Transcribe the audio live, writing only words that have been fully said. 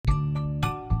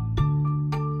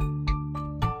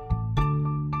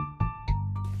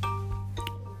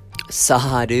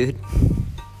Saha, dude.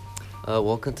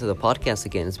 Welcome to the podcast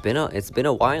again. It's been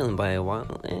a while, and by a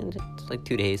while, and it's like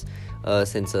 2 days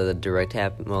since the direct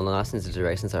happened. Well, not since the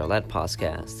direct, since our last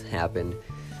podcast happened.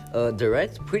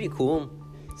 Direct, pretty cool.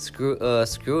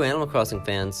 Screw Animal Crossing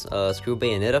fans. Screw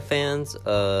Bayonetta fans.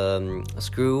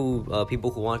 Screw people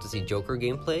who want to see Joker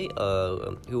gameplay.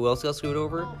 Who else got screwed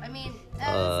over? Well, I mean,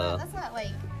 that's not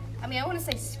like. I mean, I wouldn't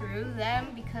say screw them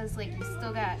because like we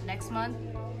still got next month,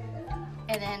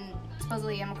 and then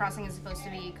supposedly Animal Crossing is supposed to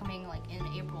be coming like in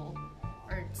April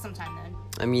or sometime then.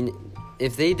 I mean,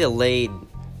 if they delayed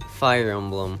Fire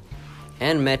Emblem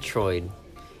and Metroid,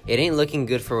 it ain't looking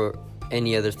good for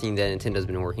any other thing that Nintendo's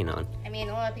been working on. I mean,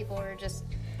 not a lot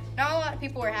of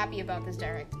people were happy about this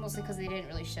direct, mostly because they didn't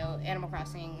really show Animal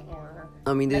Crossing or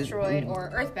Metroid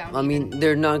or Earthbound. I mean,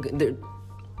 they're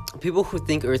people who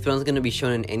think Earthbound's gonna be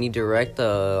shown in any direct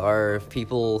are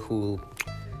people who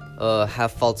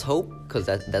have false hope, because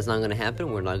that's not gonna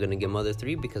happen. We're not gonna get Mother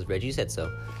 3 because Reggie said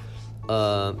so.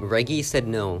 Reggie said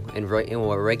no, and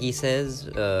what Reggie says,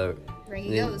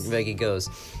 Reggie goes.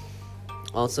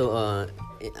 Also,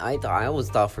 I always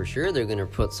thought for sure they're gonna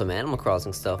put some Animal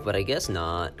Crossing stuff, but I guess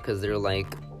not, because they're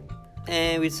like,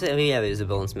 we have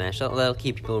Isabelle and Smash. That'll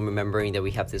keep people remembering that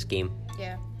we have this game.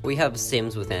 Yeah. We have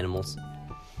Sims with animals.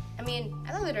 I mean,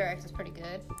 I thought the direct was pretty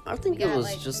good. I think it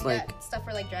was just like stuff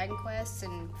for like Dragon Quest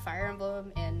and Fire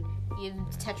Emblem and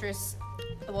Tetris.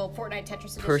 Well, Fortnite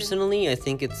Tetris Edition. Personally, I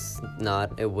think it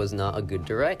was not a good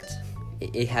direct.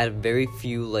 It had very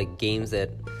few like games that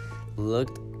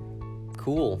looked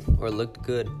cool or looked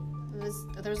good.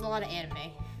 There was a lot of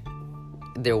anime.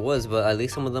 There was, but at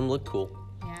least some of them looked cool.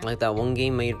 Yeah. Like that one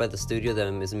game made by the studio that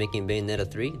is making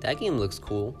Bayonetta 3. That game looks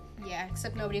cool. Yeah,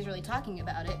 except nobody's really talking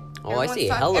about it. I see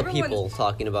a hell of people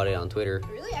talking about it on Twitter.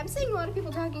 Really? I'm seeing a lot of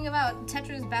people talking about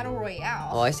Tetris Battle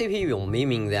Royale. I see people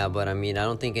memeing that, but I mean, I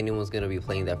don't think anyone's gonna be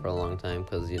playing that for a long time,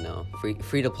 because,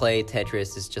 free to play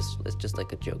Tetris is just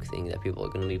like a joke thing that people are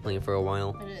gonna be playing for a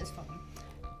while. But it is fun.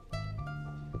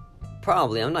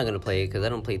 Probably, I'm not gonna play it because I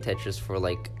don't play Tetris for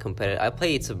like competitive. I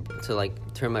play it to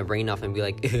like turn my brain off and be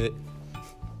like.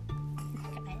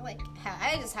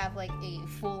 I just have like a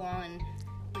full-on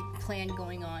plan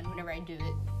going on whenever I do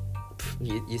it.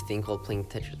 You think while playing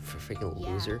Tetris for freaking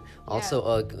loser? Yeah. Also,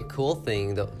 a cool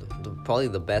thing, probably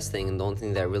the best thing, and the only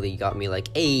thing that really got me like,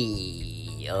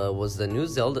 was the new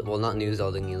Zelda. Well, not new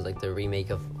Zelda games, like the remake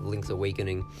of Link's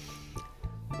Awakening,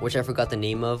 which I forgot the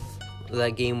name of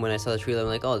that game. When I saw the trailer, I'm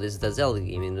like, oh, this is the Zelda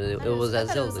game, and it was that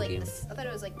Zelda game. I thought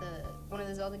it was like one of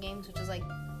the Zelda games, which is like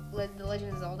the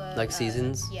Legend of Zelda. Like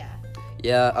Seasons. Yeah.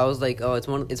 Yeah, I was like, oh, it's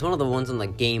one of the ones on the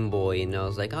Game Boy, and I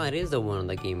was like, oh, it is the one on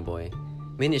the Game Boy.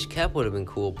 Minish Cap would have been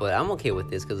cool, but I'm okay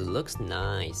with this because it looks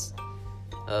nice.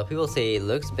 People say it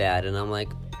looks bad, and I'm like,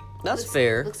 that's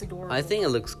fair. It looks adorable. I think it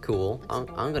looks cool.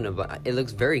 I'm gonna buy. It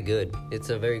looks very good. It's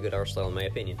a very good art style, in my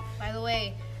opinion. By the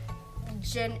way,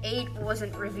 Gen 8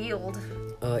 wasn't revealed.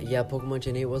 Yeah, Pokemon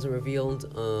Gen 8 wasn't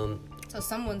revealed. So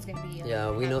someone's gonna be.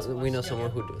 Yeah, we know someone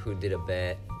who did a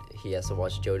bet. He has to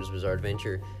watch JoJo's Bizarre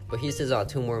Adventure, but he says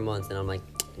 2 more months, and I'm like,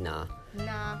 nah.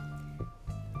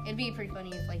 It'd be pretty funny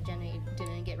if like Gen 8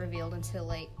 didn't get revealed until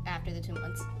like after the 2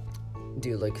 months.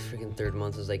 Dude, like freaking 3rd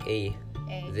month is like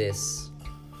this.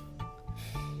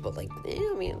 But like,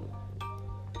 I mean,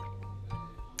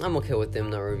 I'm okay with them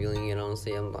not revealing it.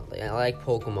 Honestly, I like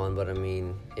Pokemon, but I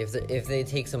mean, if they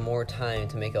take some more time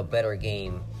to make a better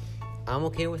game, I'm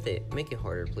okay with it. Make it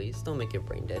harder, please. Don't make it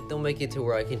brain dead. Don't make it to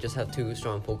where I can just have 2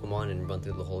 strong Pokemon and run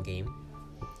through the whole game.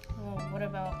 Well, what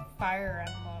about Fire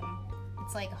Emblem?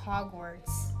 It's like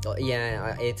Hogwarts. Oh,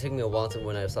 yeah, it took me a while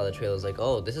when I saw the trailer. I was like,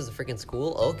 oh, this is a freaking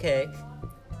school? Okay.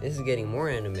 This is getting more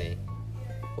anime.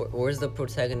 Where's the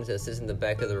protagonist that sits in the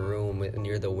back of the room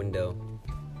near the window?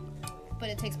 But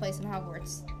it takes place in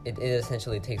Hogwarts. It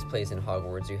essentially takes place in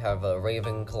Hogwarts. You have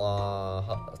Ravenclaw,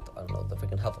 I don't know, the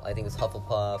freaking I think it's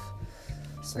Hufflepuff,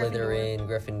 Slytherin,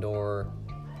 Gryffindor.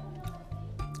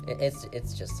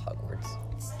 It's just Hogwarts.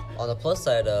 On the plus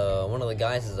side, one of the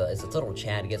guys is a total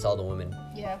Chad, gets all the women.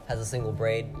 Yeah. Has a single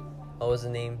braid. What was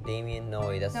his name? Damien? No,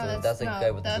 wait, that's the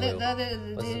guy with the blue.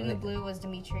 The dude in the blue was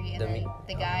Dimitri, and then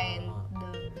the guy in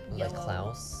the yellow. Like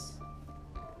Klaus?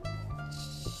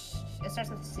 It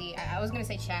starts with a C. I was gonna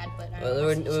say Chad, but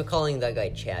we're calling that guy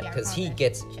Chad because he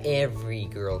gets Chad. Every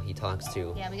girl he talks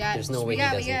to. Yeah, we got. There's no way he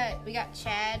doesn't. We got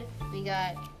Chad. We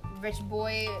got Rich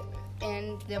Boy,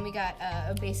 and then we got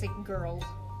a basic girl.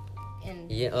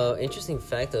 Interesting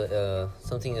fact.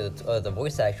 Something the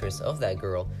voice actress of that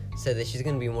girl said that she's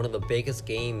gonna be in one of the biggest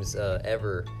games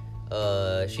ever.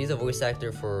 She's a voice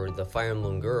actor for the Fire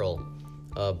Emblem girl.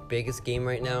 Biggest game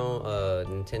right now,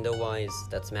 Nintendo-wise,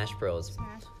 that's Smash Bros.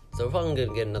 So we're probably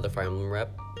gonna get another Fire Emblem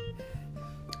rep.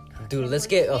 Dude, let's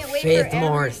get a 5th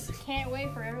Marth. Can't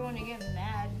wait for everyone to get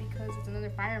mad because it's another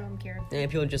Fire Emblem character. And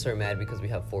people just are mad because we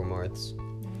have 4 Marths.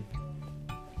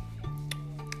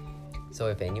 So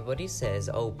if anybody says,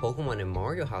 oh, Pokemon and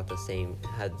Mario have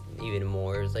had even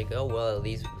more, it's like, oh, well, at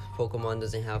least Pokemon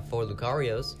doesn't have 4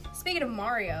 Lucarios. Speaking of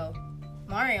Mario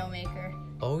Maker.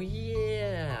 Oh,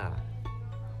 yeah.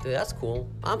 Dude, that's cool.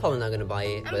 I'm probably not going to buy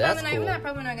it, but that's cool. I'm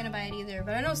probably not going to buy it either,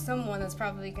 but I know someone that's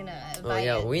probably going to buy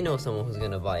it. Oh, yeah, we know someone who's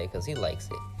going to buy it because he likes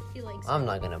it. He likes I'm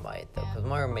not going to buy it, though, because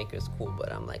Mario Maker is cool,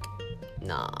 but I'm like,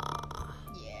 nah.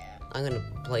 Yeah. I'm going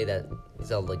to play that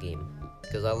Zelda game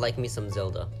because I like me some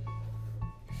Zelda.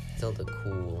 Zelda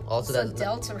cool. Also, that's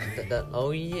Delta. Oh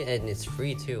yeah, and it's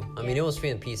free too. I mean, it was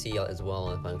free on PC as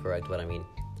well, if I'm correct. But I mean,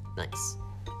 nice.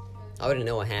 I already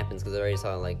know what happens because I already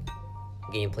saw like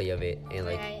gameplay of it and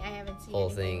like I haven't seen whole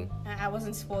anything. thing. I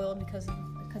wasn't spoiled because of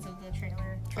the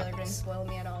trailer. Trailer didn't spoil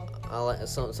me at all. I like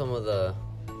some of the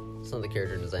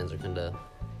character designs are kind of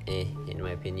in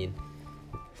my opinion.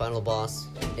 Final boss,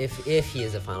 if he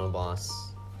is a final boss.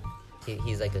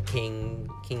 He's like a king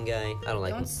guy. I don't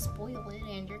like him. Don't spoil it,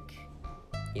 Andric.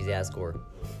 He's Asgore.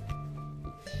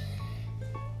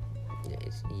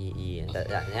 Yeah,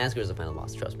 Asgore is the final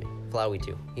boss. Trust me. Flowey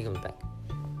too. He comes back.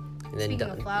 And then Speaking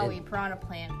of Flowey, Piranha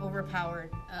Plant, overpowered.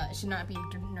 Should not be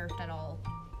nerfed at all.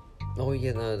 Oh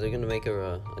yeah, no, they're gonna make an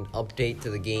update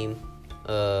to the game,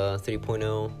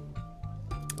 3.0.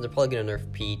 They're probably gonna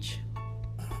nerf Peach.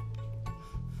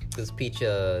 Because Peach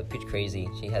crazy.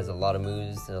 She has a lot of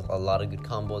moves, a lot of good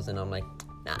combos, and I'm like,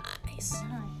 nice.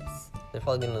 They're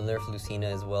probably gonna nerf Lucina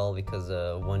as well because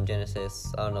one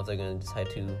Genesis. I don't know if they're gonna decide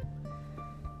to.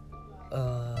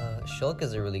 Shulk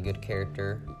is a really good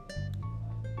character.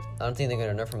 I don't think they're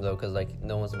gonna nerf him though, because like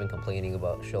no one's been complaining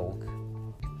about Shulk.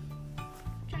 I'm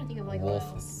trying to think of like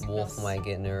Wolf might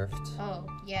get nerfed. Oh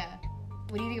yeah.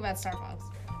 What do you think about Star Fox?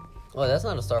 Oh, that's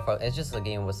not a Star Fox. It's just a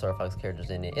game with Star Fox characters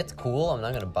in it. It's cool. I'm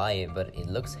not gonna buy it, but it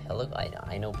looks hella.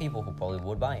 I know people who probably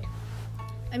would buy it.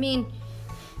 I mean,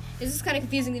 it's just kind of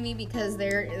confusing to me because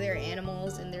they're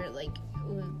animals and they're like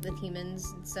with humans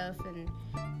and stuff, and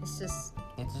it's just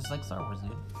like Star Wars,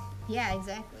 dude. Yeah,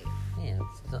 exactly. Yeah,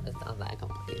 it's not that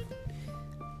complicated.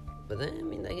 But then I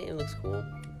mean, that game looks cool.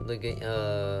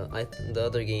 The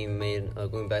other game made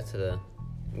going back to the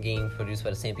game produced by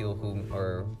the same people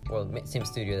same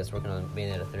studio that's working on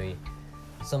Bayonetta 3.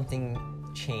 Something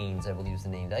Chains, I believe is the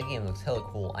name. That game looks hella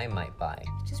cool. I might buy.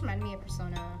 It just reminded me of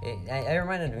Persona. It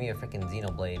reminded me of freaking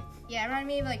Xenoblade. Yeah, it reminded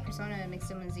me of like Persona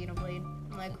mixed in with Xenoblade.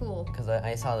 I'm like, cool. Because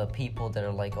I saw the people that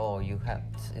are like, oh, you have...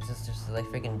 It's just like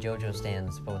freaking JoJo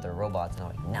stands, but with their robots, and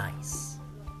I'm like, nice.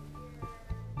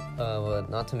 But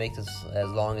not to make this as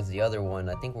long as the other one,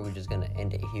 I think we're just gonna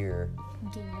end it here.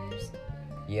 Gamers.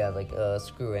 Yeah, like,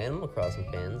 screw Animal Crossing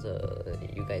fans.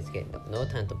 You guys get no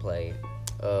time to play.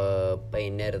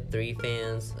 Bayonetta 3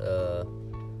 fans,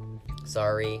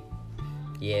 sorry.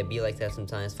 Yeah, it be like that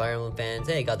sometimes. Fire Emblem fans,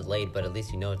 hey, it got delayed, but at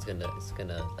least you know it's gonna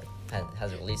like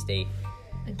has a release date.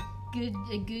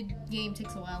 A good game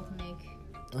takes a while to make.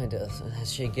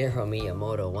 As Shigeru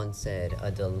Miyamoto once said,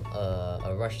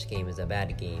 a rushed game is a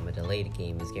bad game. A delayed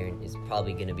game is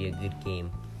probably gonna be a good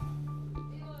game.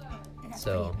 That's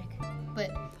so. But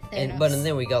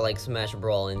then we got like Smash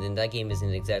Brawl, and then that game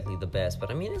isn't exactly the best, but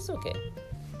I mean it's okay.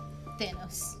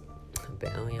 Thanos.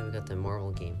 Oh yeah, we got the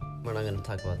Marvel game. We're not gonna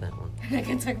talk about that one. We're not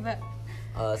gonna talk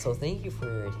about. So thank you for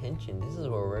your attention. This is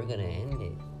where we're gonna end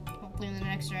it. Hopefully in the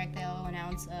next direct they'll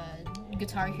announce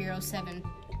Guitar Hero 7.